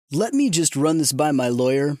"Let me just run this by my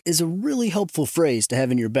lawyer" is a really helpful phrase to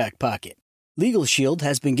have in your back pocket. Legal Shield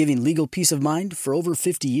has been giving legal peace of mind for over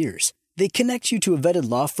 50 years. They connect you to a vetted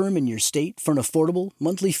law firm in your state for an affordable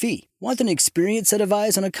monthly fee. Want an experienced set of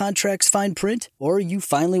eyes on a contract's fine print? Or you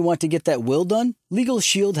finally want to get that will done? Legal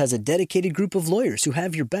Shield has a dedicated group of lawyers who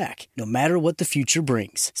have your back, no matter what the future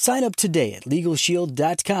brings. Sign up today at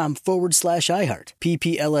LegalShield.com/iHeart.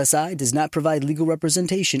 PPLSI does not provide legal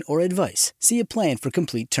representation or advice. See a plan for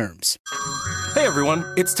complete terms. Hey everyone,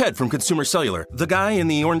 it's Ted from Consumer Cellular, the guy in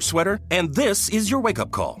the orange sweater, and this is your wake-up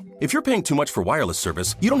call. If you're paying too much for wireless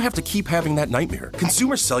service, you don't have to keep having that nightmare.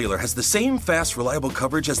 Consumer Cellular has the same fast, reliable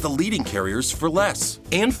coverage as the leading carriers for less.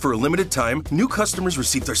 And for a limited time, new customers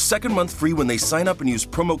receive their second month free when they sign up and use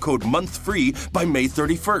promo code MONTHFREE by May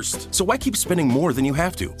 31st. So why keep spending more than you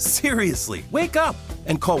have to? Seriously, wake up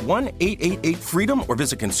and call 1-888-FREEDOM or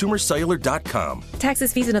visit consumercellular.com.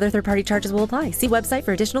 Taxes, fees, and other third-party charges will apply. See website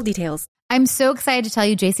for additional details. I'm so excited to tell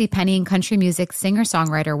you JCPenney and country music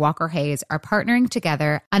singer-songwriter Walker Hayes are partnering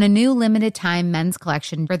together on a new limited-time men's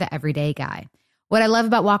collection for the everyday guy. What I love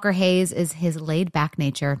about Walker Hayes is his laid-back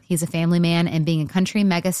nature. He's a family man, and being a country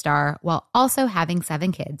megastar while also having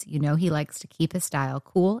 7 kids, you know he likes to keep his style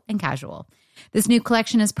cool and casual. This new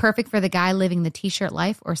collection is perfect for the guy living the t-shirt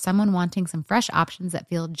life or someone wanting some fresh options that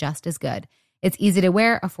feel just as good. It's easy to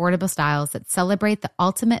wear, affordable styles that celebrate the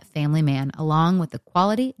ultimate family man, along with the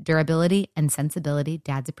quality, durability, and sensibility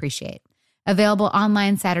dads appreciate. Available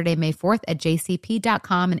online Saturday, May 4th at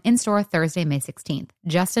jcp.com and in-store Thursday, May 16th.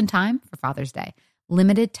 Just in time for Father's Day.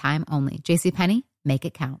 Limited time only. JCPenney, make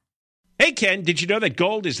it count. Hey, Ken, did you know that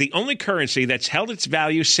gold is the only currency that's held its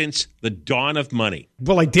value since the dawn of money?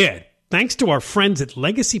 Well, I did. Thanks to our friends at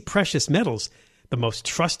Legacy Precious Metals, the most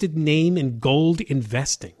trusted name in gold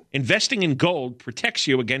investing. Investing in gold protects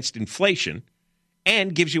you against inflation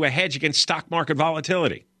and gives you a hedge against stock market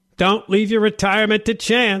volatility. Don't leave your retirement to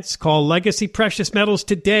chance. Call Legacy Precious Metals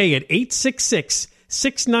today at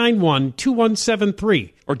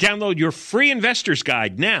 866-691-2173. Or download your free investor's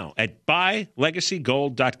guide now at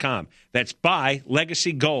buylegacygold.com. That's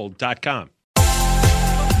buylegacygold.com.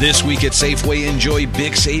 This week at Safeway, enjoy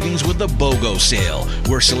big savings with the BOGO sale,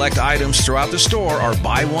 where select items throughout the store are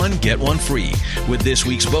buy one, get one free. With this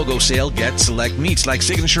week's BOGO sale, get select meats like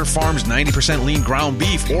Signature Farms 90% lean ground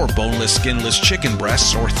beef or boneless, skinless chicken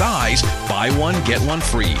breasts or thighs, buy one, get one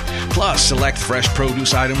free. Plus, select fresh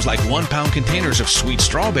produce items like 1-pound containers of sweet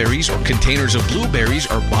strawberries or containers of blueberries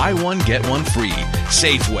are buy one, get one free.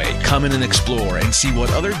 Safeway, come in and explore and see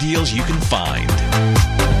what other deals you can find.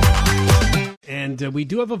 And we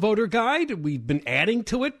do have a voter guide. We've been adding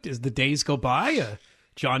to it as the days go by.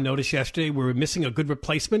 John noticed yesterday we were missing a good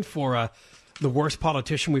replacement for the worst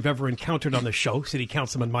politician we've ever encountered on the show, City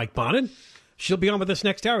Councilman Mike Bonin. She'll be on with us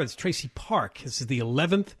next hour. It's Tracy Park. This is the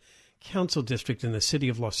 11th council district in the city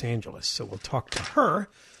of Los Angeles. So we'll talk to her.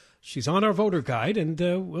 She's on our voter guide, and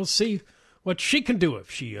we'll see what she can do if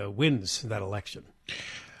she wins that election.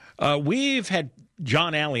 We've had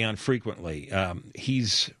John Alley on frequently.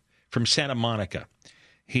 He's from Santa Monica.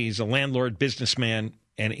 He's a landlord, businessman,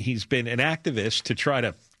 and he's been an activist to try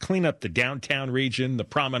to clean up the downtown region, the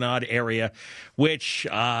Promenade area, which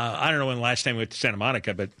I don't know when the last time we went to Santa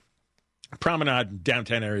Monica, but Promenade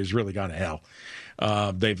downtown area has really gone to hell.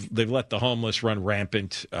 They've let the homeless run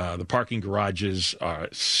rampant. The parking garages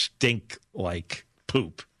stink like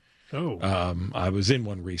poop. Oh, I was in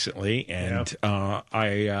one recently, and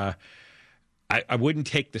I wouldn't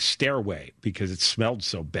take the stairway because it smelled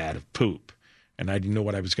so bad of poop, and I didn't know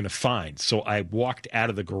what I was going to find. So I walked out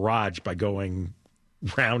of the garage by going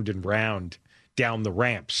round and round down the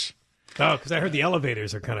ramps. Oh, because I heard the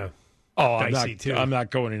elevators are kind of dicey too. I'm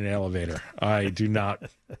not going in an elevator. I do not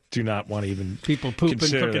want to even people pooping,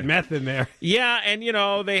 cooking meth in there. Yeah, and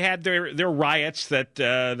they had their riots that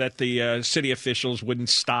the city officials wouldn't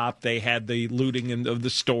stop. They had the looting of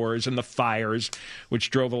the stores and the fires,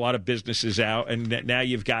 which drove a lot of businesses out. And now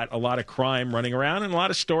you've got a lot of crime running around, and a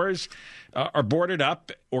lot of stores are boarded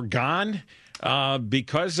up or gone.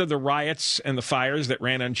 Because of the riots and the fires that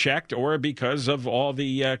ran unchecked, or because of all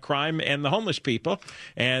the crime and the homeless people.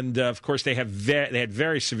 And, of course, they had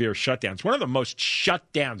very severe shutdowns. One of the most shut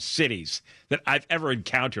down cities that I've ever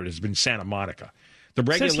encountered has been Santa Monica. The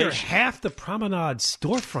regulation, it says here half the Promenade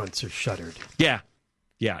storefronts are shuttered. Yeah.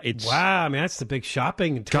 Wow, I mean, that's the big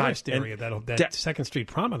shopping and tourist area, that 2nd Street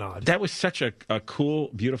Promenade. That was such a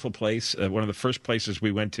cool, beautiful place. One of the first places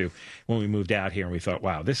we went to when we moved out here, and we thought,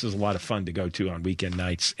 wow, this is a lot of fun to go to on weekend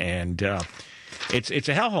nights. And it's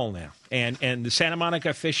a hellhole now. And the Santa Monica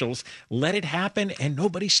officials let it happen, and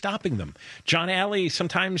nobody's stopping them. John Alley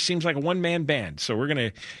sometimes seems like a one-man band, so we're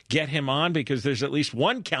going to get him on because there's at least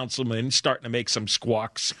one councilman starting to make some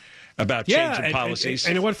squawks about changing policies.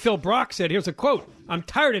 And what Phil Brock said, here's a quote: "I'm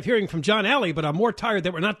tired of hearing from John Alley, but I'm more tired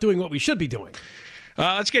that we're not doing what we should be doing."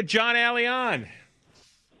 Let's get John Alley on.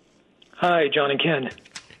 Hi, John and Ken.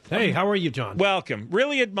 Hey, how are you, John? Welcome.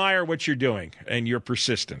 Really admire what you're doing and your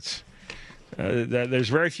persistence. There's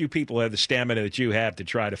very few people who have the stamina that you have to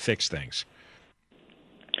try to fix things.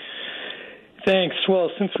 Thanks.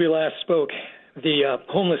 Well, since we last spoke, the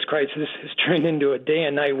homeless crisis has turned into a day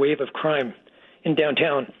and night wave of crime in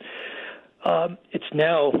downtown. It's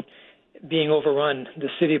now being overrun, the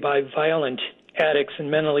city, by violent addicts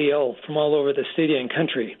and mentally ill from all over the city and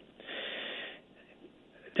country.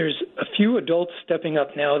 There's a few adults stepping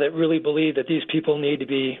up now that really believe that these people need to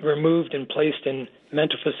be removed and placed in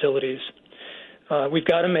mental facilities. We've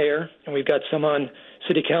got a mayor and we've got some on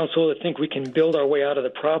city council that think we can build our way out of the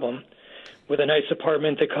problem with a nice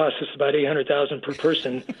apartment that costs us about $800,000 per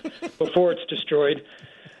person before it's destroyed,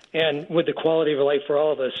 and with the quality of life for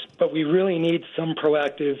all of us. But we really need some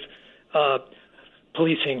proactive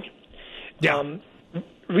policing. Yeah.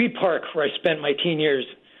 Reed Park, where I spent my teen years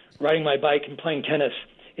riding my bike and playing tennis,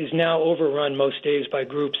 is now overrun most days by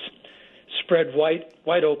groups spread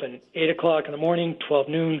wide open, 8 o'clock in the morning, 12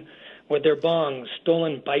 noon, with their bongs,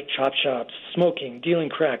 stolen bike chop shops, smoking, dealing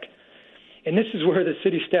crack. And this is where the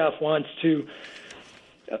city staff wants to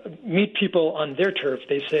meet people on their turf,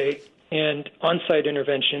 they say, and on-site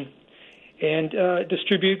intervention, and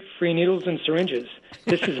distribute free needles and syringes.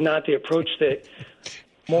 This is not the approach that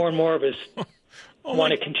more and more of us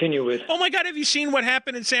want to continue with. Oh, my God, have you seen what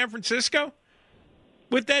happened in San Francisco?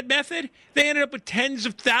 With that method, they ended up with tens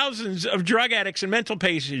of thousands of drug addicts and mental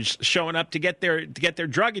patients showing up to get their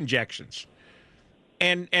drug injections.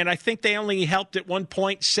 And I think they only helped at one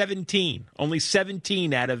point 17. Only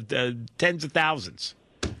 17 out of tens of thousands.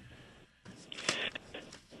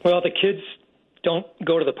 Well, the kids don't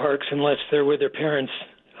go to the parks unless they're with their parents.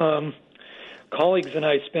 Colleagues and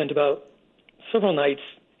I spent about several nights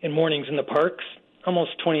and mornings in the parks,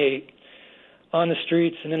 almost 28, on the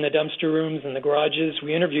streets and in the dumpster rooms and the garages.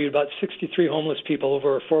 We interviewed about 63 homeless people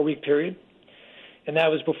over a 4-week period. And that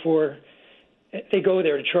was before they go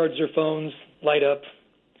there to charge their phones, light up,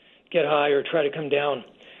 get high, or try to come down.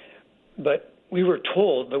 But we were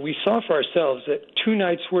told, but we saw for ourselves, that 2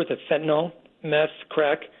 nights' worth of fentanyl, meth,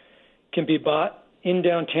 crack can be bought in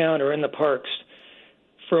downtown or in the parks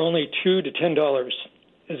for only $2 to $10,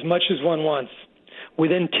 as much as one wants,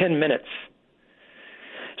 within 10 minutes.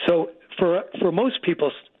 So for most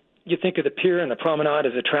people, you think of the pier and the promenade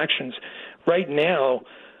as attractions. Right now,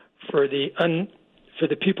 for the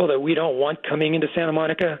people that we don't want coming into Santa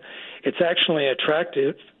Monica, it's actually an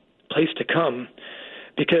attractive place to come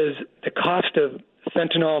because the cost of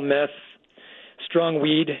fentanyl, meth, strong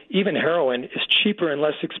weed, even heroin is cheaper and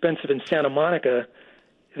less expensive in Santa Monica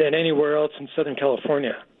than anywhere else in Southern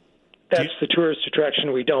California. That's the tourist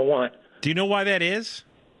attraction we don't want. Do you know why that is?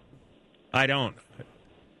 I don't.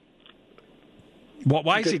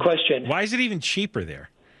 Good question. Why is it even cheaper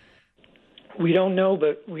there? We don't know,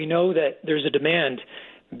 but we know that there's a demand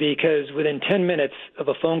because within 10 minutes of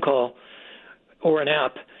a phone call or an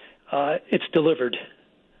app, it's delivered.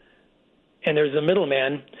 And there's a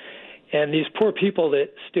middleman, and these poor people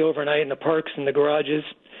that stay overnight in the parks and the garages,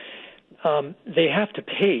 they have to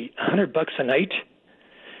pay $100 a night.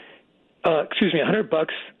 $100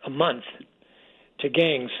 a month to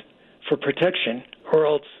gangs for protection, or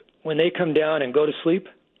else when they come down and go to sleep,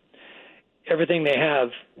 everything they have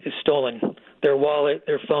is stolen. Their wallet,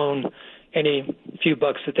 their phone, any few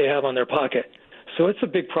bucks that they have on their pocket. So it's a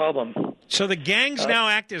big problem. So the gangs now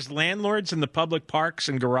act as landlords in the public parks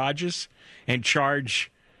and garages and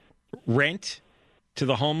charge rent to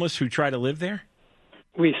the homeless who try to live there?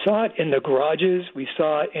 We saw it in the garages. We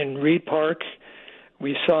saw it in Reed Park.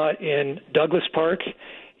 We saw it in Douglas Park.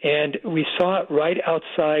 And we saw it right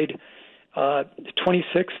outside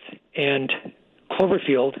 26th and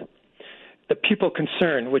Cloverfield. The People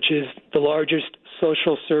Concern, which is the largest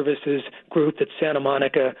social services group that Santa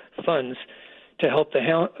Monica funds to help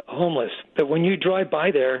the homeless. But when you drive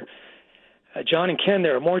by there, John and Ken,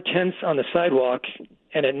 there are more tents on the sidewalk,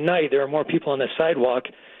 and at night there are more people on the sidewalk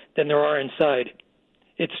than there are inside.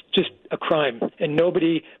 It's just a crime, and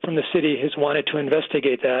nobody from the city has wanted to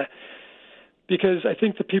investigate that because I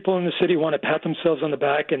think the people in the city want to pat themselves on the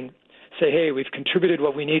back and say, hey, we've contributed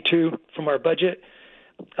what we need to from our budget.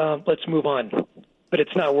 Let's move on. But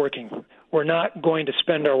it's not working. We're not going to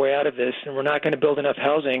spend our way out of this, and we're not going to build enough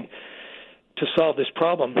housing to solve this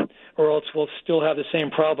problem, or else we'll still have the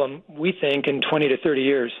same problem, we think, in 20 to 30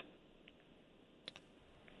 years.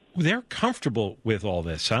 They're comfortable with all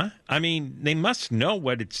this, huh? I mean, they must know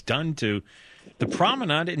what it's done to the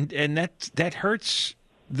promenade, and that hurts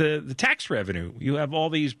the tax revenue. You have all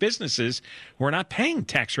these businesses who are not paying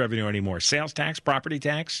tax revenue anymore, sales tax, property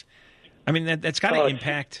tax. I mean, that's got to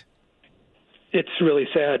impact. It's really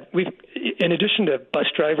sad. In addition to bus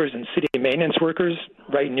drivers and city maintenance workers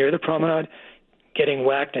right near the promenade getting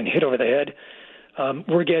whacked and hit over the head,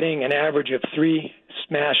 we're getting an average of 3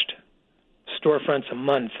 smashed storefronts a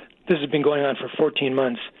month. This has been going on for 14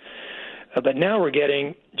 months. But now we're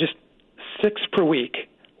getting just 6 per week,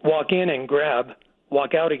 walk in and grab,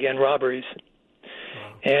 walk out again robberies.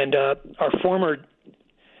 Wow. And our former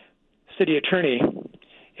city attorney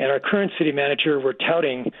and our current city manager were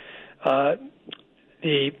touting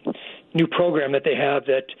the new program that they have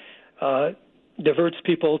that diverts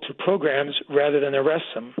people to programs rather than arrests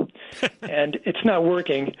them. And it's not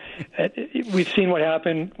working. We've seen what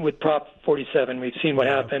happened with Prop 47. We've seen what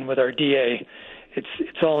happened with our DA.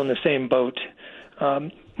 It's all in the same boat.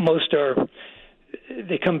 Most are,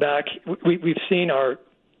 they come back. We've seen our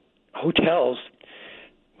hotels.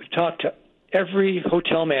 We've talked to every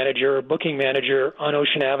hotel manager or booking manager on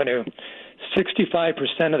Ocean Avenue.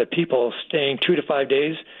 65% of the people staying 2 to 5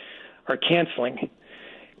 days are canceling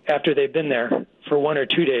after they've been there for 1 or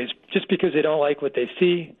 2 days, just because they don't like what they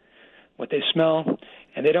see, what they smell,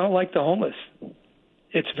 and they don't like the homeless.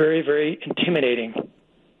 It's very, very intimidating.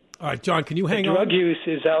 All right, John, can you hang on? Drug use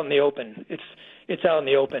is out in the open. It's out in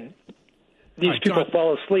the open. These people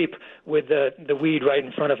fall asleep with the weed right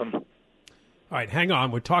in front of them. All right, hang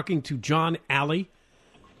on. We're talking to John Alley.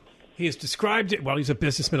 He has described it. Well, he's a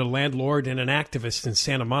businessman, a landlord, and an activist in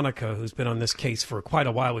Santa Monica who's been on this case for quite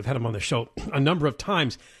a while. We've had him on the show a number of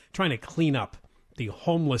times trying to clean up the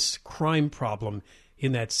homeless crime problem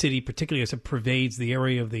in that city, particularly as it pervades the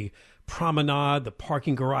area of the promenade, the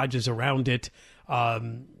parking garages around it.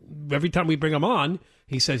 Every time we bring him on,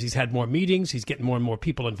 he says he's had more meetings, he's getting more and more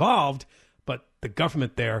people involved, but the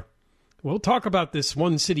government there. We'll talk about this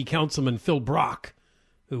one city councilman, Phil Brock,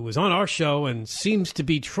 who was on our show and seems to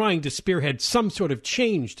be trying to spearhead some sort of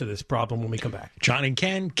change to this problem when we come back. John and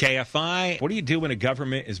Ken, KFI. What do you do when a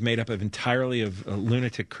government is made up of entirely of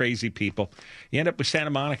lunatic, crazy people? You end up with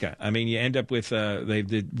Santa Monica. I mean, you end up with,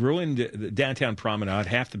 they've ruined the downtown promenade.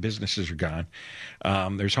 Half the businesses are gone.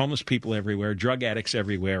 There's homeless people everywhere, drug addicts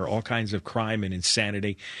everywhere, all kinds of crime and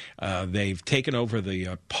insanity. They've taken over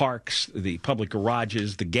the parks, the public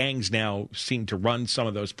garages. The gangs now seem to run some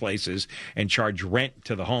of those places and charge rent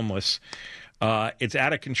to the homeless. It's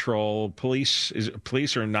out of control. Police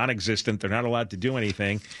are non-existent. They're not allowed to do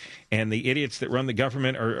anything. And the idiots that run the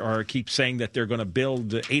government are keep saying that they're going to build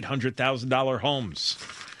 $800,000 homes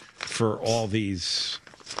for all these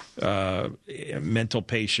mental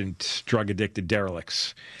patient, drug-addicted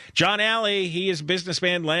derelicts. John Alley, he is a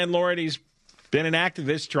businessman, landlord. He's been an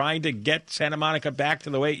activist trying to get Santa Monica back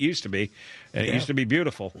to the way it used to be. And it used to be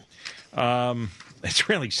beautiful. It's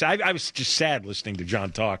really sad. I was just sad listening to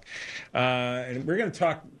John talk. And we're going to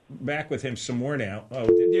talk back with him some more now. Yeah,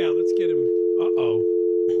 let's get him. Uh-oh.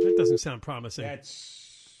 That doesn't sound promising.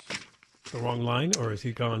 That's the wrong line, or is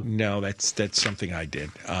he gone? No, that's something I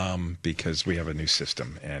did because we have a new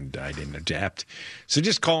system, and I didn't adapt. So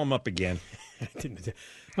just call him up again.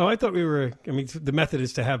 I thought we were. I mean, the method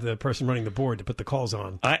is to have the person running the board to put the calls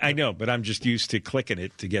on. I know, but I'm just used to clicking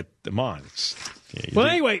it to get them on.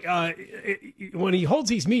 Anyway, when he holds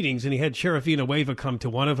these meetings, and he had Sheriff Villanueva come to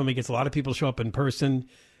one of them, he gets a lot of people to show up in person.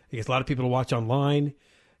 He gets a lot of people to watch online.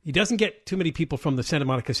 He doesn't get too many people from the Santa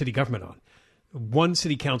Monica city government on. One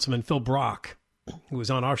city councilman, Phil Brock, who was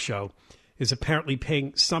on our show, is apparently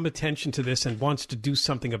paying some attention to this and wants to do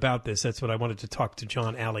something about this. That's what I wanted to talk to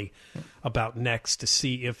John Alley about next, to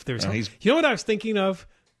see if there's... You know what I was thinking of?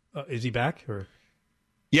 Is he back? Or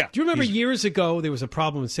yeah. Do you remember years ago there was a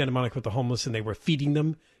problem in Santa Monica with the homeless, and they were feeding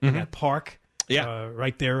them in that park? Yeah.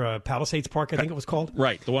 Right there, Palisades Park, I think it was called.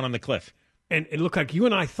 Right, the one on the cliff. And it looked like you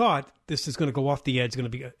and I thought this is going to go off the edge, going to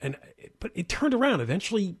be... But it turned around.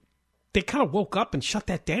 Eventually, they kind of woke up and shut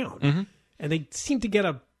that down. And they seemed to get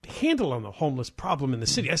a handle on the homeless problem in the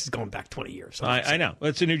city. This is going back 20 years. I know.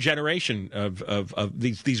 It's a new generation of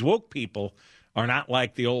these woke people are not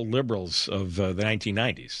like the old liberals of the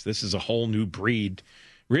 1990s. This is a whole new breed.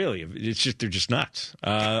 Really, it's just they're just nuts.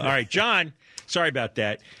 All right, John, sorry about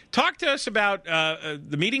that. Talk to us about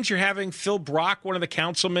the meetings you're having. Phil Brock, one of the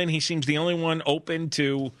councilmen, he seems the only one open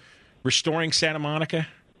to restoring Santa Monica.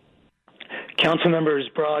 Council members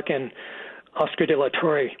Brock and Oscar de la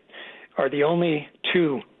Torre are the only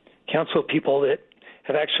two council people that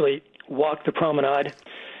have actually walked the promenade,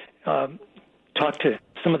 talked to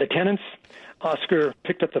some of the tenants. Oscar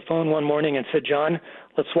picked up the phone one morning and said, John,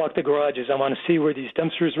 let's walk the garages. I want to see where these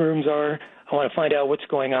dumpsters rooms are. I want to find out what's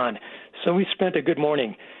going on. So we spent a good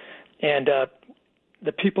morning, and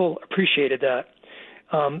the people appreciated that.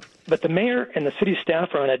 But the mayor and the city staff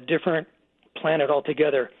are on a different planet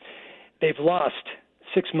altogether. They've lost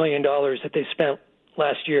 $6 million that they spent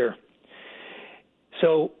last year.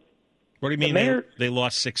 So what do you mean they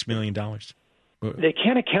lost $6 million? They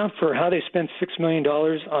can't account for how they spent $6 million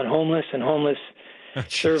on homeless and homeless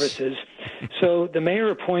services. So the mayor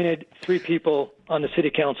appointed 3 people on the city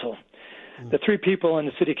council. The 3 people on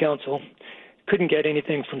the city council couldn't get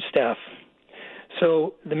anything from staff.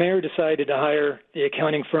 So the mayor decided to hire the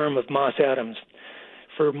accounting firm of Moss Adams.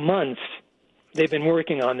 For months, they've been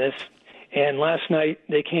working on this, and last night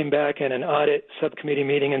they came back in an audit subcommittee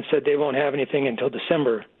meeting and said they won't have anything until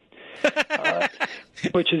December,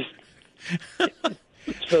 which is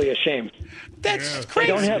it's really a shame. That's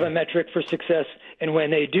crazy. They don't have a metric for success, and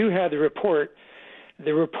when they do have the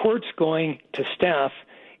report's going to staff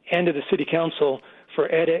and to the city council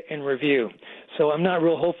for edit and review. So I'm not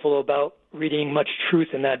real hopeful about reading much truth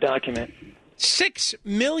in that document. $6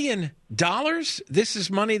 million? This is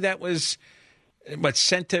money that was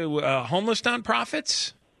sent to homeless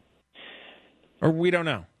nonprofits? Or we don't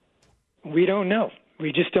know? We don't know.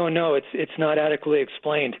 We just don't know. It's not adequately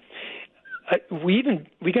explained. We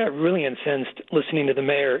got really incensed listening to the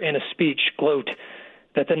mayor in a speech gloat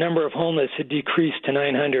that the number of homeless had decreased to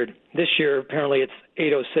 900. This year, apparently, it's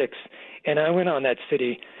 806. And I went on that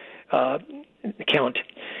city count.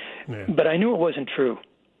 Yeah. But I knew it wasn't true.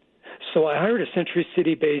 So I hired a Century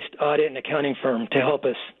City-based audit and accounting firm to help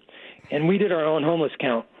us. And we did our own homeless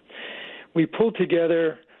count. We pulled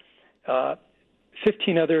together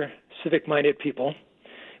 15 other civic-minded people.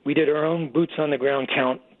 We did our own boots-on-the-ground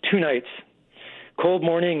count 2 nights. Cold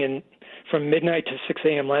morning, and from midnight to 6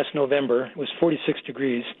 a.m. last November, it was 46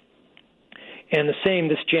 degrees. And the same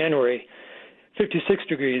this January, 56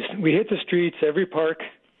 degrees. We hit the streets, every park,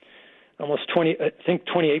 almost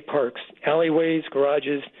 28 parks, alleyways,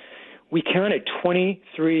 garages. We counted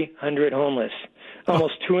 2,300 homeless,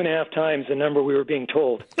 almost 2.5 times the number we were being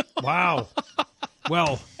told. Wow.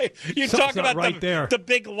 Well, you talk about the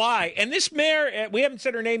big lie. And this mayor, we haven't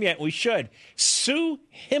said her name yet. We should. Sue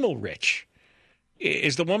Himmelrich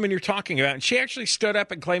is the woman you're talking about. And she actually stood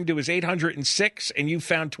up and claimed it was 806, and you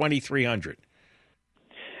found 2,300.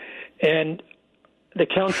 And the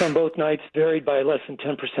counts on both nights varied by less than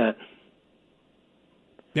 10%.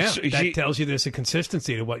 Yeah, so that tells you there's a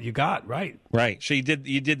consistency to what you got, right? Right. So you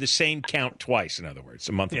did the same count twice, in other words,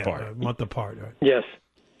 a month apart. A month apart, right? Yes.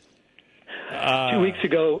 2 weeks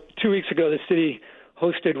ago, the city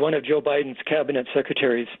hosted one of Joe Biden's cabinet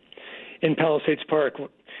secretaries in Palisades Park,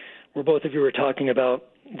 where both of you were talking about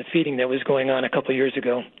the feeding that was going on a couple of years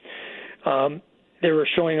ago. They were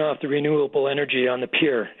showing off the renewable energy on the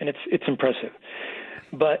pier, and it's impressive.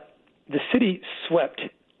 But the city swept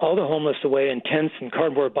all the homeless away in tents and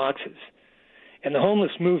cardboard boxes. And the homeless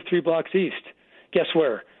moved 3 blocks east. Guess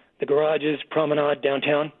where? The garages, promenade,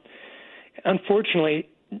 downtown. Unfortunately,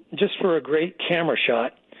 just for a great camera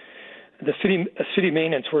shot, a city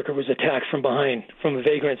maintenance worker was attacked from behind from a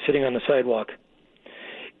vagrant sitting on the sidewalk.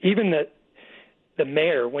 Even the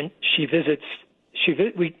mayor, when she visits,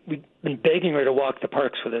 we've been begging her to walk the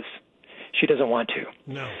parks with us. She doesn't want to.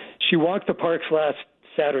 No. She walked the parks last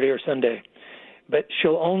Saturday or Sunday, but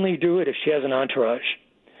she'll only do it if she has an entourage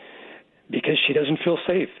because she doesn't feel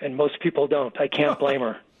safe, and most people don't. I can't blame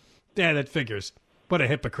her. Yeah, that figures. What a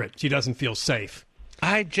hypocrite. She doesn't feel safe.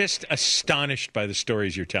 I'm just astonished by the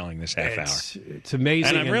stories you're telling this half hour. It's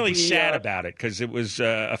amazing. And I'm really sad about it because it was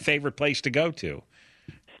a favorite place to go to.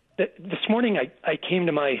 This morning I came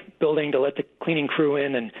to my building to let the cleaning crew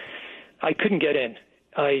in, and I couldn't get in.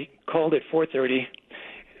 I called at 4:30.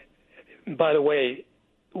 By the way,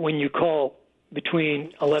 when you call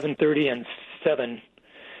between 11:30 and 7,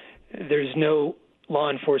 there's no law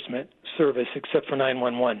enforcement service except for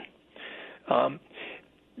 911.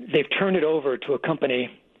 They've turned it over to a company,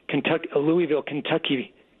 a Louisville,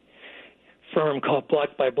 Kentucky firm called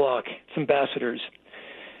Block by Block. It's Ambassadors.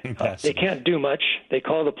 They can't do much. They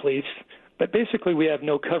call the police. But basically we have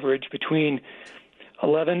no coverage between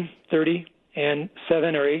 11:30 and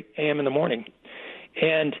 7 or 8 a.m. in the morning.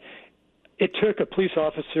 And it took a police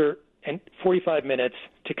officer 45 minutes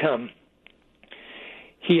to come.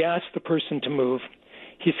 He asked the person to move.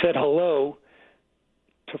 He said hello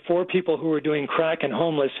to 4 people who were doing crack and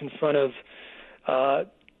homeless in front of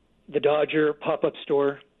the Dodger pop-up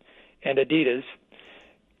store and Adidas.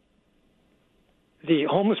 The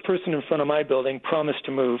homeless person in front of my building promised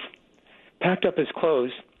to move. packed up his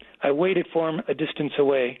clothes. I waited for him a distance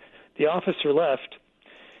away. The officer left,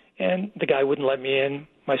 and the guy wouldn't let me in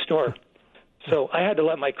my store. So I had to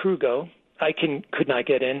let my crew go. I could not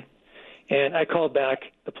get in. And I called back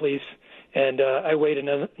the police, and I waited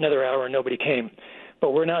another hour, and nobody came.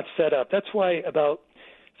 But we're not set up. That's why about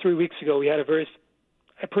 3 weeks ago we had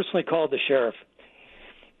I personally called the sheriff.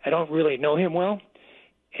 I don't really know him well,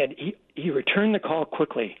 and he returned the call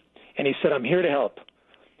quickly, and he said, "I'm here to help."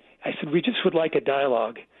 I said, "We just would like a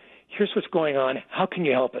dialogue. Here's what's going on. How can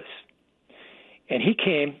you help us?" And he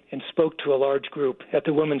came and spoke to a large group at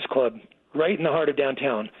the Women's Club, right in the heart of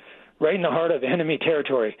downtown, right in the heart of enemy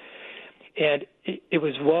territory. And it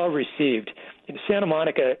was well received. And Santa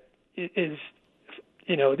Monica is,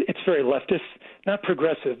 it's very leftist, not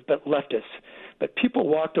progressive, but leftist. But people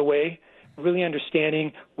walked away really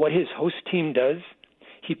understanding what his host team does.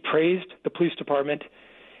 He praised the police department.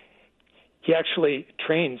 He actually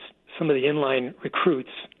trains some of the inline recruits,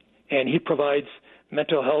 and he provides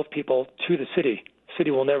mental health people to the city. The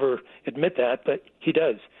city will never admit that, but he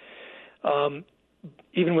does,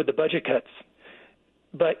 even with the budget cuts.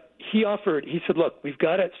 But he said, look, we've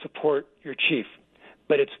got to support your chief,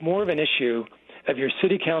 but it's more of an issue of your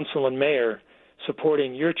city council and mayor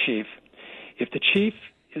supporting your chief. If the chief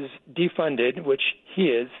is defunded, which he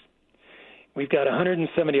is, we've got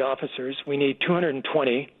 170 officers. We need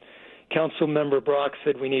 220. Council member Brock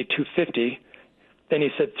said we need 250. Then he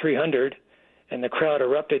said 300, and the crowd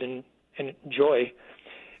erupted in joy.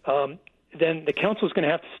 Then the council is going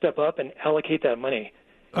to have to step up and allocate that money.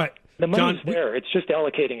 All right. The money's there. It's just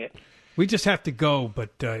allocating it. We just have to go, but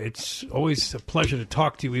it's always a pleasure to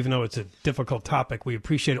talk to you, even though it's a difficult topic. We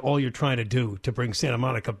appreciate all you're trying to do to bring Santa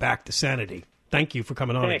Monica back to sanity. Thank you for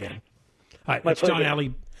coming on again. All right, that's John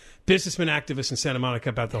Alley, businessman, activist in Santa Monica,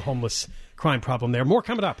 about the homeless crime problem there. More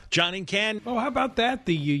coming up. John and Ken. Oh, how about that?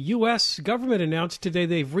 The U.S. government announced today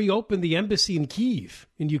they've reopened the embassy in Kyiv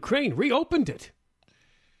in Ukraine. Reopened it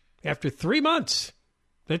after 3 months.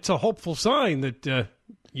 That's a hopeful sign that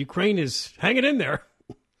Ukraine is hanging in there.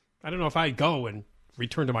 I don't know if I'd go and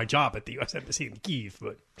return to my job at the U.S. Embassy in Kyiv,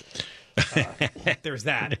 but there's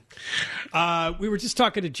that. We were just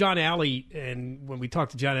talking to John Alley, and when we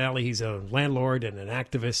talked to John Alley, he's a landlord and an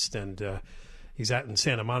activist, and he's out in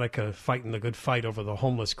Santa Monica fighting the good fight over the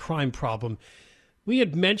homeless crime problem. We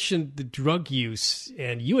had mentioned the drug use,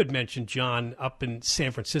 and you had mentioned, John, up in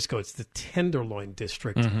San Francisco, it's the Tenderloin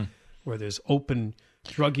district, where there's open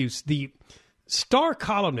drug use. The star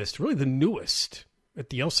columnist, really the newest at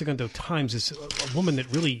the El Segundo Times, is a woman that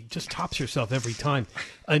really just tops herself every time,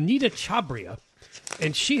 Anita Chabria,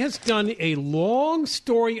 and she has done a long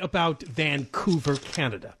story about Vancouver,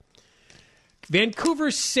 Canada.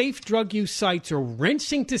 Vancouver's safe drug use sites are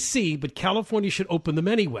wrenching to see, but California should open them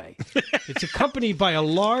anyway. It's accompanied by a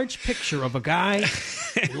large picture of a guy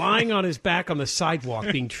lying on his back on the sidewalk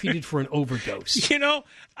being treated for an overdose. You know,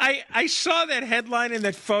 I saw that headline and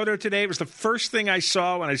that photo today. It was the first thing I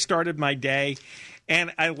saw when I started my day,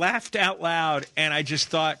 and I laughed out loud, and I just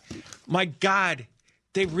thought, my God,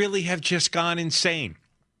 they really have just gone insane.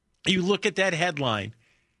 You look at that headline.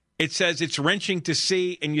 It says it's wrenching to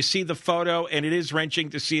see, and you see the photo, and it is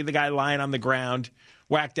wrenching to see the guy lying on the ground,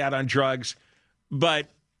 whacked out on drugs. But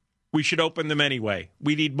we should open them anyway.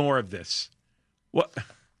 We need more of this. What?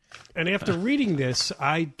 And after reading this,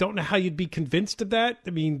 I don't know how you'd be convinced of that.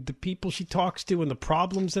 I mean, the people she talks to and the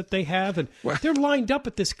problems that they have, and they're lined up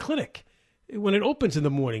at this clinic when it opens in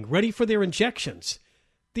the morning, ready for their injections.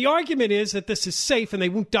 The argument is that this is safe and they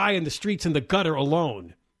won't die in the streets in the gutter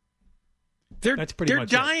alone. They're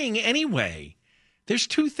dying anyway. There's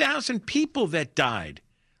 2,000 people that died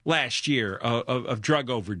last year of drug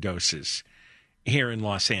overdoses here in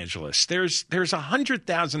Los Angeles. There's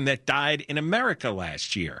 100,000 that died in America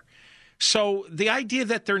last year. So the idea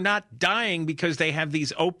that they're not dying because they have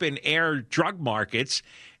these open air drug markets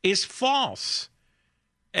is false.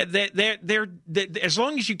 They're as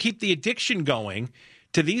long as you keep the addiction going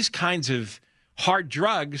to these kinds of hard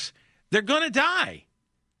drugs, they're going to die.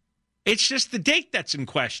 It's just the date that's in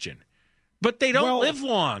question. But they don't live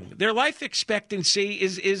long. Their life expectancy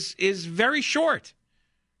is very short.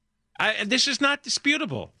 This is not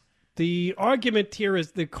disputable. The argument here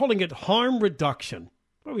is they're calling it harm reduction.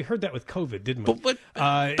 Well, we heard that with COVID, didn't we? But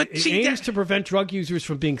it aims to prevent drug users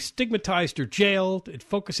from being stigmatized or jailed. It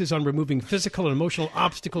focuses on removing physical and emotional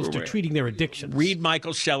obstacles to treating their addictions. Read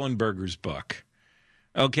Michael Schellenberger's book.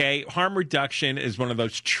 Okay, harm reduction is one of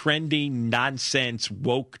those trendy nonsense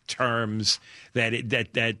woke terms that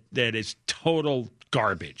is total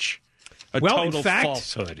garbage. Total in fact,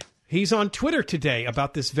 falsehood. He's on Twitter today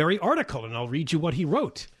about this very article, and I'll read you what he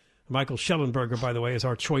wrote. Michael Schellenberger, by the way, is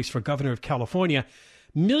our choice for governor of California.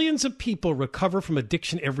 Millions of people recover from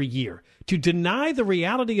addiction every year. To deny the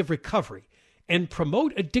reality of recovery and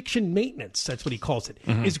promote addiction maintenance, that's what he calls it,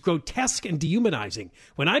 is grotesque and dehumanizing.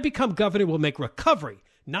 When I become governor, we'll make recovery,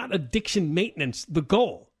 not addiction maintenance, the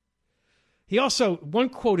goal. He also, one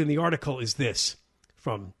quote in the article is this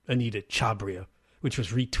from Anita Chabria, which was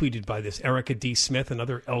retweeted by this Erica D. Smith and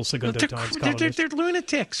other El Segundo Times columnists. They're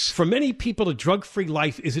lunatics. For many people, a drug-free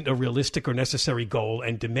life isn't a realistic or necessary goal,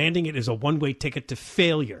 and demanding it is a one-way ticket to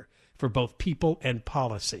failure for both people and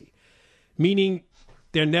policy. Meaning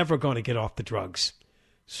they're never going to get off the drugs.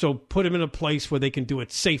 So put them in a place where they can do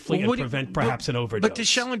it safely and prevent perhaps an overdose. But to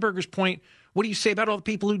Schellenberger's point, what do you say about all the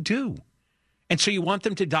people who do? And so you want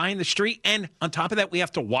them to die in the street, and on top of that, we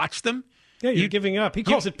have to watch them? Yeah, you're giving up. He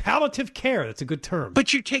calls it palliative care. That's a good term.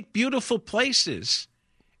 But you take beautiful places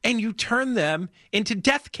and you turn them into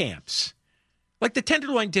death camps. Like the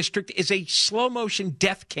Tenderloin District is a slow-motion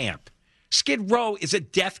death camp. Skid Row is a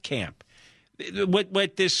death camp.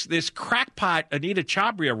 What this crackpot Anita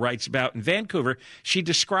Chabria writes about in Vancouver, she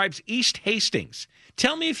describes East Hastings.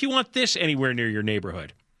 Tell me if you want this anywhere near your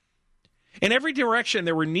neighborhood. In every direction,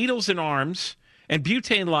 there were needles and arms and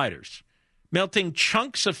butane lighters, melting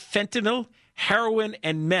chunks of fentanyl, heroin,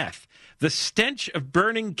 and meth. The stench of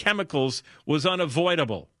burning chemicals was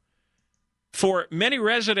unavoidable. For many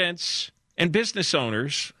residents and business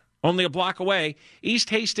owners, only a block away, East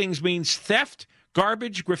Hastings means theft,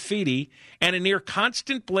 garbage, graffiti, and a near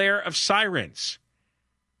constant blare of sirens.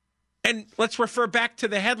 And let's refer back to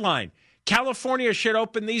the headline. California should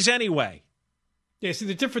open these anyway. Yeah, see,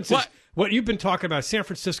 the difference is what you've been talking about, San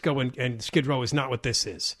Francisco and Skid Row is not what this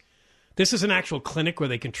is. This is an actual clinic where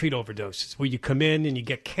they can treat overdoses, where you come in and you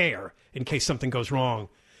get care in case something goes wrong.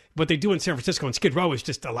 What they do in San Francisco and Skid Row is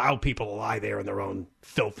just allow people to lie there in their own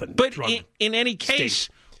filth and drug. But in any case,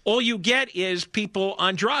 all you get is people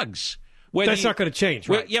on drugs. That's not going to change,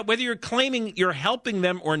 right? Whether you're claiming you're helping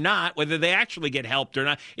them or not, whether they actually get helped or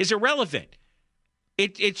not, is irrelevant.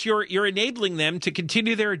 It's you're enabling them to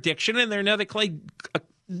continue their addiction, and they're another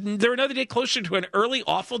day closer to an early,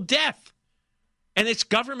 awful death. And it's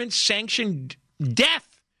government-sanctioned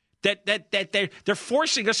death that they're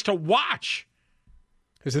forcing us to watch.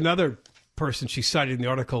 There's another person she cited in the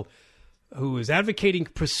article who is advocating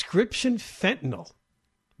prescription fentanyl.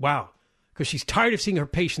 Wow. Because she's tired of seeing her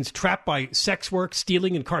patients trapped by sex work,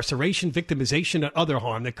 stealing, incarceration, victimization, and other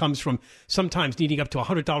harm that comes from sometimes needing up to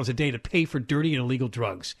 $100 a day to pay for dirty and illegal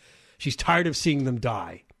drugs. She's tired of seeing them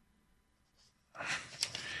die.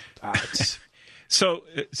 So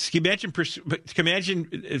can you imagine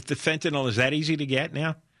if the fentanyl is that easy to get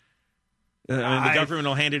now? The government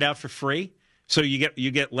will hand it out for free, so you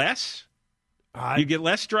get less. You get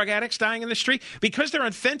less drug addicts dying in the street because they're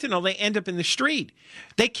on fentanyl. They end up in the street.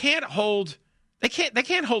 They can't hold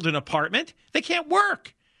an apartment. They can't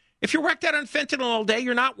work. If you're worked out on fentanyl all day,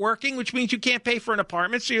 you're not working, which means you can't pay for an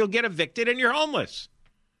apartment, so you'll get evicted and you're homeless.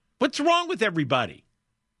 What's wrong with everybody?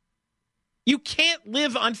 You can't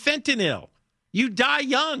live on fentanyl. You die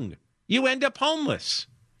young. You end up homeless.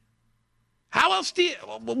 How else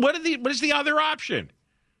what is the other option?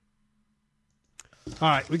 All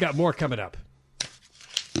right, we got more coming up.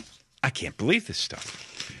 I can't believe this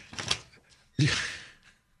stuff.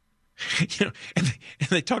 And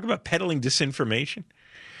they talk about peddling disinformation.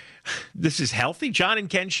 This is healthy. John and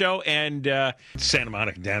Ken show, and Santa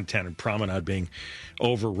Monica downtown and Promenade being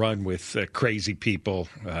overrun with crazy people,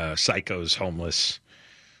 psychos, homeless,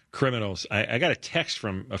 criminals. I got a text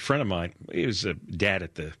from a friend of mine. He was a dad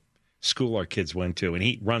at the school our kids went to, and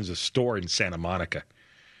he runs a store in Santa Monica.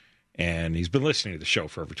 And he's been listening to the show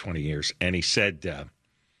for over 20 years. And he said,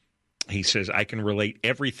 he says, I can relate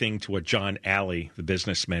everything to what John Alley, the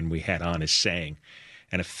businessman we had on, is saying,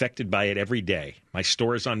 and affected by it every day. My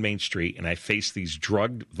store is on Main Street, and I face these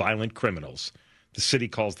drugged, violent criminals. The city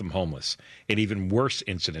calls them homeless, and even worse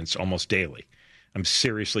incidents almost daily. I'm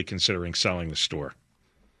seriously considering selling the store.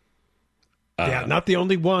 Yeah, not the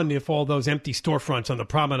only one if all those empty storefronts on the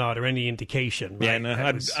Promenade are any indication. Right? Yeah,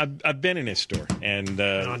 no, I've been in his store. And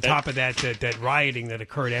on top of that rioting that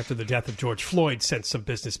occurred after the death of George Floyd sent some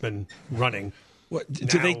businessmen running.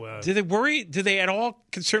 Do they worry? Do they at all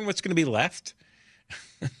concern what's going to be left?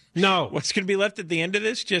 No. What's going to be left at the end of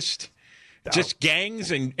this? Just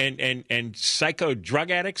gangs and psycho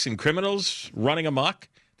drug addicts and criminals running amok?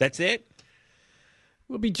 That's it?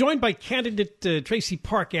 We'll be joined by candidate Tracy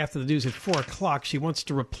Park after the news at 4 o'clock. She wants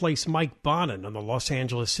to replace Mike Bonin on the Los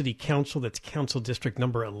Angeles City Council. That's Council District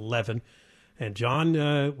number 11. And John,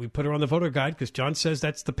 we put her on the voter guide because John says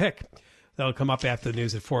that's the pick. That'll come up after the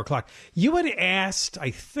news at 4 o'clock. You had asked, I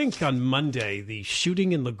think on Monday, the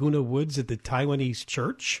shooting in Laguna Woods at the Taiwanese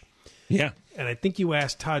church. Yeah. And I think you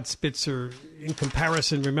asked Todd Spitzer, in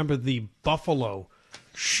comparison, remember the Buffalo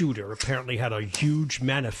shooter apparently had a huge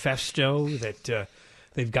manifesto that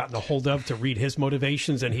they've gotten a hold of to read his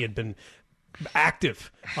motivations, and he had been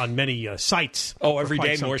active on many sites. Every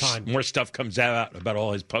day more stuff comes out about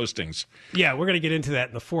all his postings. Yeah, we're going to get into that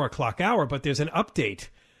in the 4 o'clock hour, but there's an update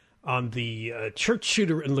on the church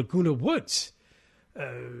shooter in Laguna Woods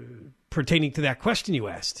pertaining to that question you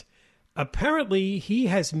asked. Apparently, he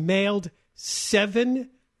has mailed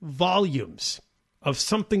 7 volumes of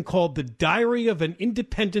something called The Diary of an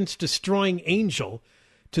Independence-Destroying Angel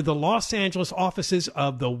to the Los Angeles offices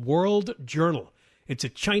of the World Journal. It's a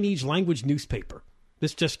Chinese language newspaper.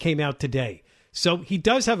 This just came out today. So he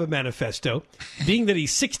does have a manifesto. Being that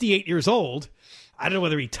he's 68 years old, I don't know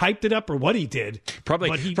whether he typed it up or what he did.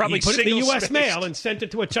 Probably he put it in the U.S. mail and sent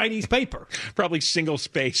it to a Chinese paper. Probably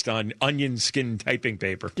single-spaced on onion skin typing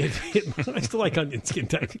paper. I still like onion skin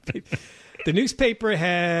typing paper. The newspaper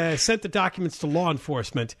has sent the documents to law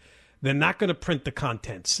enforcement. They're not going to print the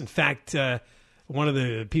contents. In fact, one of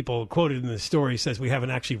the people quoted in the story says we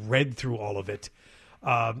haven't actually read through all of it.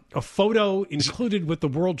 A photo included with the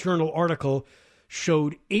World Journal article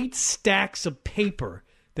showed 8 stacks of paper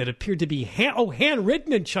that appeared to be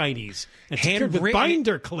handwritten in Chinese and secured with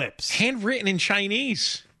binder clips. Handwritten in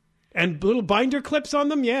Chinese. And little binder clips on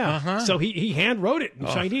them, yeah. Uh-huh. So he hand wrote it in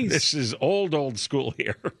Chinese. This is old school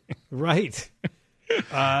here. Right.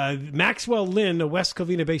 Maxwell Lin, a West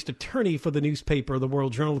Covina-based attorney for the newspaper, the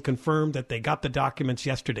World Journal, confirmed that they got the documents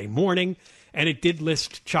yesterday morning, and it did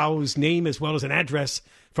list Chow's name as well as an address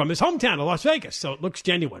from his hometown of Las Vegas, so it looks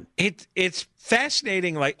genuine. It's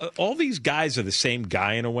fascinating. Like, all these guys are the same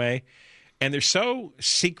guy in a way, and they're so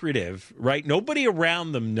secretive, right? Nobody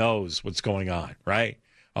around them knows what's going on, right?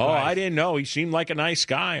 Oh, right. I didn't know. He seemed like a nice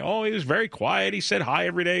guy. Oh, he was very quiet. He said hi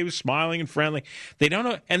every day. He was smiling and friendly. They don't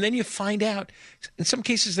know. And then you find out, in some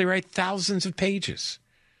cases, they write thousands of pages.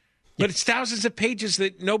 But it's thousands of pages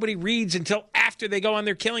that nobody reads until after they go on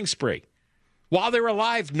their killing spree. While they're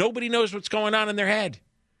alive, nobody knows what's going on in their head.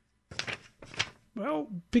 Well,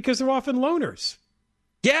 because they're often loners.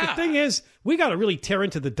 Yeah. The thing is, we got to really tear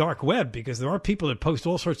into the dark web because there are people that post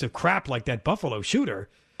all sorts of crap like that Buffalo shooter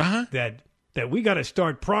that we got to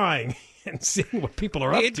start prying and seeing what people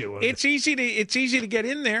are up to. It's easy to get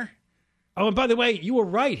in there. Oh, and by the way, you were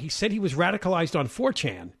right. He said he was radicalized on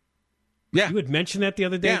 4chan. Yeah. You had mentioned that the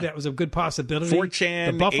other day. Yeah. That was a good possibility.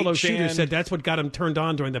 4chan, the Buffalo 8chan. Shooter said that's what got him turned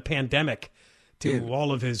on during the pandemic to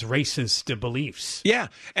all of his racist beliefs. Yeah,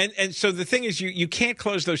 and so the thing is, you can't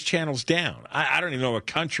close those channels down. I don't even know what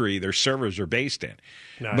country their servers are based in.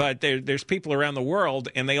 No. But there's people around the world,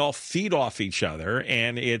 and they all feed off each other,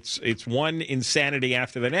 and it's one insanity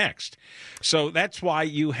after the next. So that's why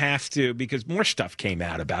you have to, because more stuff came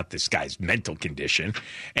out about this guy's mental condition,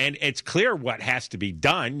 and it's clear what has to be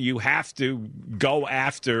done. You have to go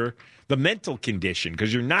after the mental condition,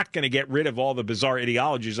 because you're not going to get rid of all the bizarre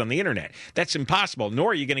ideologies on the internet. That's impossible.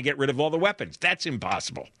 Nor are you going to get rid of all the weapons. That's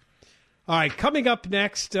impossible. All right, coming up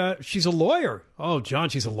next, she's a lawyer. Oh, John,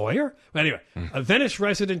 she's a lawyer? Anyway, a Venice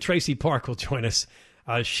resident, Tracy Park, will join us.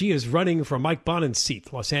 She is running for Mike Bonin's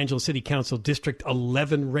seat, Los Angeles City Council District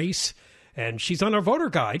 11 race, and she's on our voter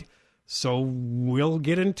guide. So we'll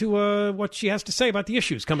get into what she has to say about the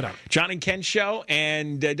issues coming up. John and Ken Show,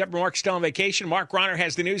 and Deborah Mark's still on vacation. Mark Ronner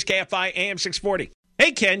has the news, KFI AM 640.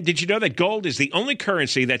 Hey, Ken, did you know that gold is the only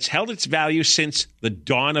currency that's held its value since the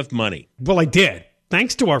dawn of money? Well, I did.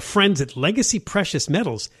 Thanks to our friends at Legacy Precious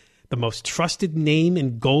Metals, the most trusted name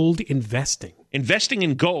in gold investing. Investing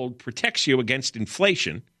in gold protects you against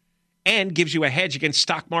inflation and gives you a hedge against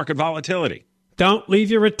stock market volatility. Don't leave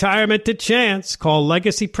your retirement to chance. Call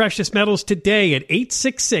Legacy Precious Metals today at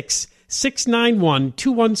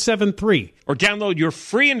 866-691-2173. Or download your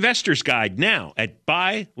free investor's guide now at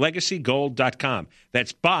buylegacygold.com.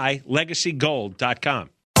 That's buylegacygold.com.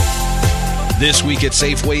 This week at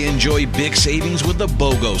Safeway, enjoy big savings with the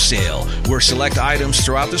BOGO sale, where select items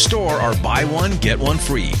throughout the store are buy one, get one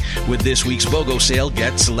free. With this week's BOGO sale,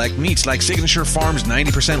 get select meats like Signature Farms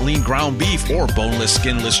 90% lean ground beef or boneless,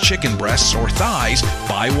 skinless chicken breasts or thighs,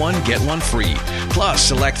 buy one, get one free. Plus,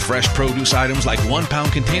 select fresh produce items like 1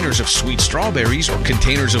 pound containers of sweet strawberries or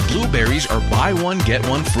containers of blueberries are buy one, get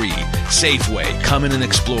one free. Safeway, come in and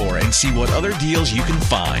explore and see what other deals you can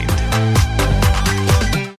find.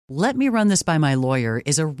 "Let me run this by my lawyer"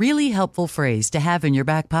 is a really helpful phrase to have in your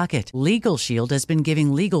back pocket. Legal Shield has been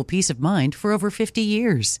giving legal peace of mind for over 50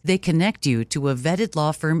 years. They connect you to a vetted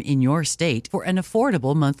law firm in your state for an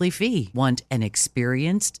affordable monthly fee. Want an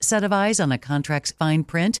experienced set of eyes on a contract's fine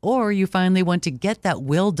print? Or you finally want to get that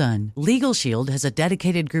will done? Legal Shield has a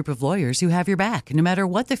dedicated group of lawyers who have your back, no matter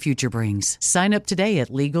what the future brings. Sign up today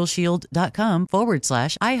at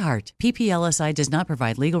LegalShield.com/iHeart. PPLSI does not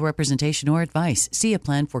provide legal representation or advice. See a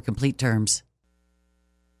plan for complete terms.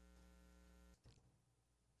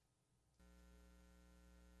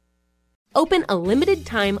 Open a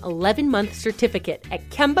limited-time 11-month certificate at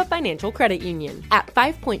Kemba Financial Credit Union. At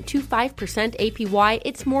 5.25% APY,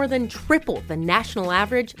 it's more than triple the national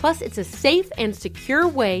average, plus it's a safe and secure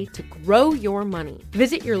way to grow your money.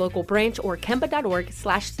 Visit your local branch or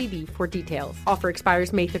kemba.org/CD for details. Offer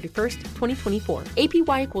expires May 31st, 2024.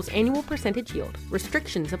 APY equals annual percentage yield.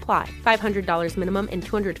 Restrictions apply. $500 minimum and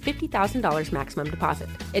 $250,000 maximum deposit.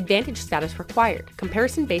 Advantage status required.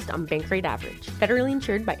 Comparison based on bank rate average. Federally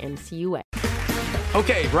insured by NCUA.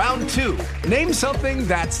 Okay, round two. Name something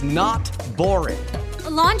that's not boring. A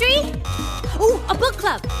laundry? Ooh, a book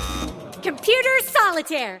club. Computer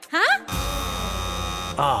solitaire, huh?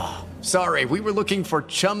 Ah, sorry, we were looking for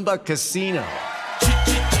Chumba Casino.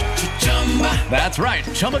 That's right,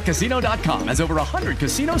 ChumbaCasino.com has over 100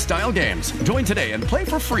 casino-style games. Join today and play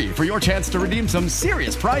for free for your chance to redeem some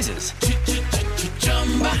serious prizes.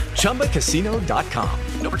 ChumbaCasino.com.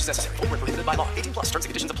 No purchase necessary. Void where prohibited by law. 18+ terms and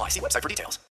conditions apply. See website for details.